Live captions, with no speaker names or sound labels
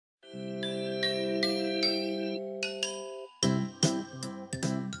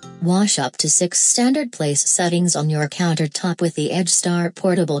Wash up to 6 standard place settings on your countertop with the EdgeStar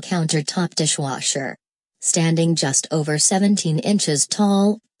Portable Countertop Dishwasher. Standing just over 17 inches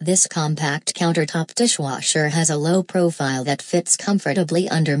tall, this compact countertop dishwasher has a low profile that fits comfortably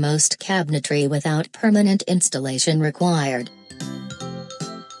under most cabinetry without permanent installation required.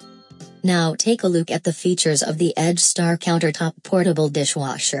 Now take a look at the features of the EdgeStar Countertop Portable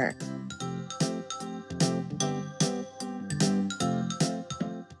Dishwasher.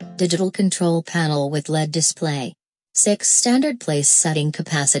 Digital control panel with LED display. 6 standard place setting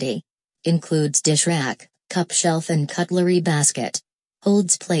capacity. Includes dish rack, cup shelf and cutlery basket.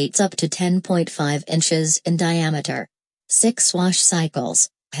 Holds plates up to 10.5 inches in diameter. 6 wash cycles,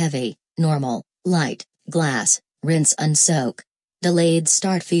 heavy, normal, light, glass, rinse and soak. Delayed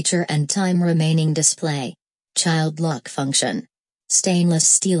start feature and time remaining display. Child lock function. Stainless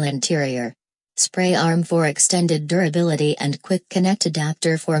steel interior. Spray arm for extended durability and quick connect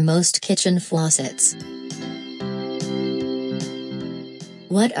adapter for most kitchen faucets.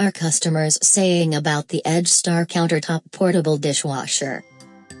 What are customers saying about the EdgeStar Countertop Portable Dishwasher?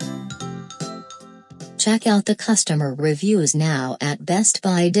 Check out the customer reviews now at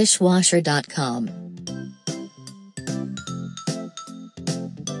bestbuydishwasher.com.